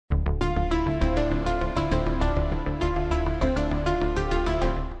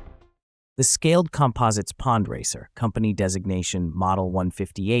The Scaled Composites Pond Racer, company designation Model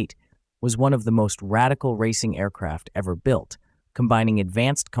 158, was one of the most radical racing aircraft ever built, combining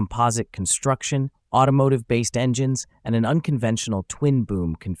advanced composite construction, automotive-based engines, and an unconventional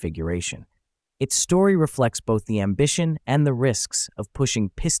twin-boom configuration. Its story reflects both the ambition and the risks of pushing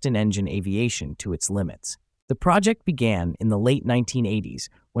piston engine aviation to its limits. The project began in the late 1980s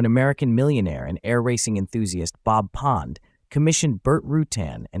when American millionaire and air racing enthusiast Bob Pond commissioned Burt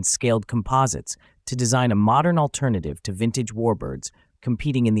Rutan and Scaled Composites to design a modern alternative to vintage warbirds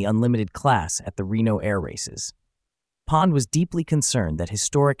competing in the unlimited class at the Reno Air Races. Pond was deeply concerned that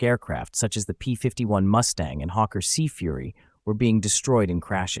historic aircraft such as the P-51 Mustang and Hawker Sea Fury were being destroyed in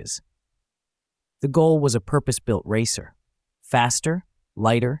crashes. The goal was a purpose-built racer, faster,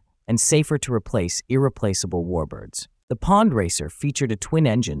 lighter, and safer to replace irreplaceable warbirds. The Pond Racer featured a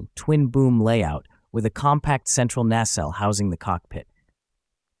twin-engine, twin-boom layout with a compact central nacelle housing the cockpit.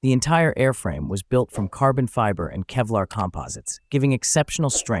 The entire airframe was built from carbon fiber and Kevlar composites, giving exceptional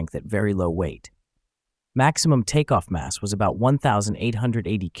strength at very low weight. Maximum takeoff mass was about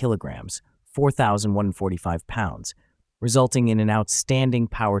 1,880 kilograms, 4,145 pounds, resulting in an outstanding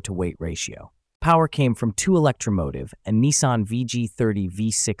power-to-weight ratio. Power came from two electromotive and Nissan VG30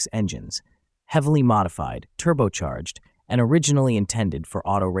 V6 engines, heavily modified, turbocharged, and originally intended for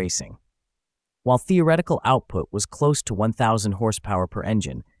auto racing. While theoretical output was close to 1,000 horsepower per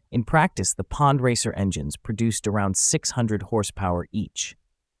engine, in practice the Pond Racer engines produced around 600 horsepower each.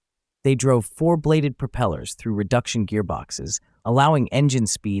 They drove four-bladed propellers through reduction gearboxes, allowing engine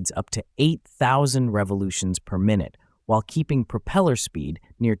speeds up to 8,000 revolutions per minute, while keeping propeller speed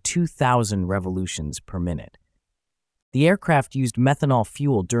near 2,000 revolutions per minute. The aircraft used methanol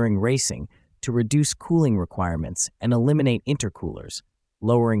fuel during racing to reduce cooling requirements and eliminate intercoolers,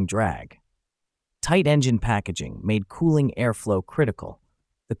 lowering drag. Tight engine packaging made cooling airflow critical.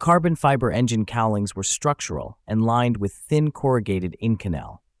 The carbon fiber engine cowlings were structural and lined with thin corrugated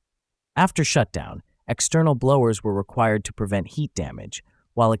Inconel. After shutdown, external blowers were required to prevent heat damage,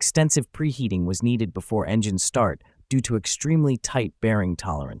 while extensive preheating was needed before engine start due to extremely tight bearing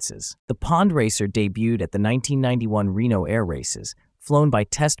tolerances. The Pond Racer debuted at the 1991 Reno Air Races, flown by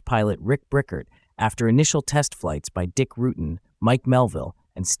test pilot Rick Brickert after initial test flights by Dick Rutan, Mike Melville,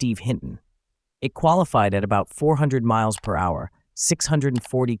 and Steve Hinton. It qualified at about 400 miles per hour,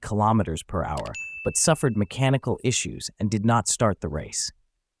 640 kilometers per hour, but suffered mechanical issues and did not start the race.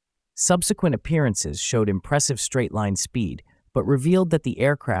 Subsequent appearances showed impressive straight-line speed, but revealed that the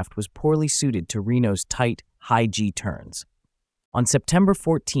aircraft was poorly suited to Reno's tight, high-G turns. On September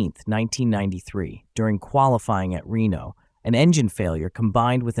 14, 1993, during qualifying at Reno, an engine failure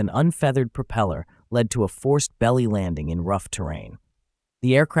combined with an unfeathered propeller led to a forced belly landing in rough terrain.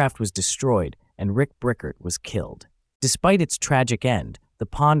 The aircraft was destroyed, and Rick Brickert was killed. Despite its tragic end, the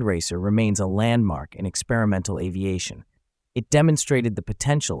Pond Racer remains a landmark in experimental aviation. It demonstrated the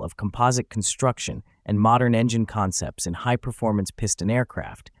potential of composite construction and modern engine concepts in high-performance piston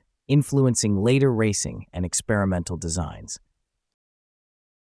aircraft, influencing later racing and experimental designs.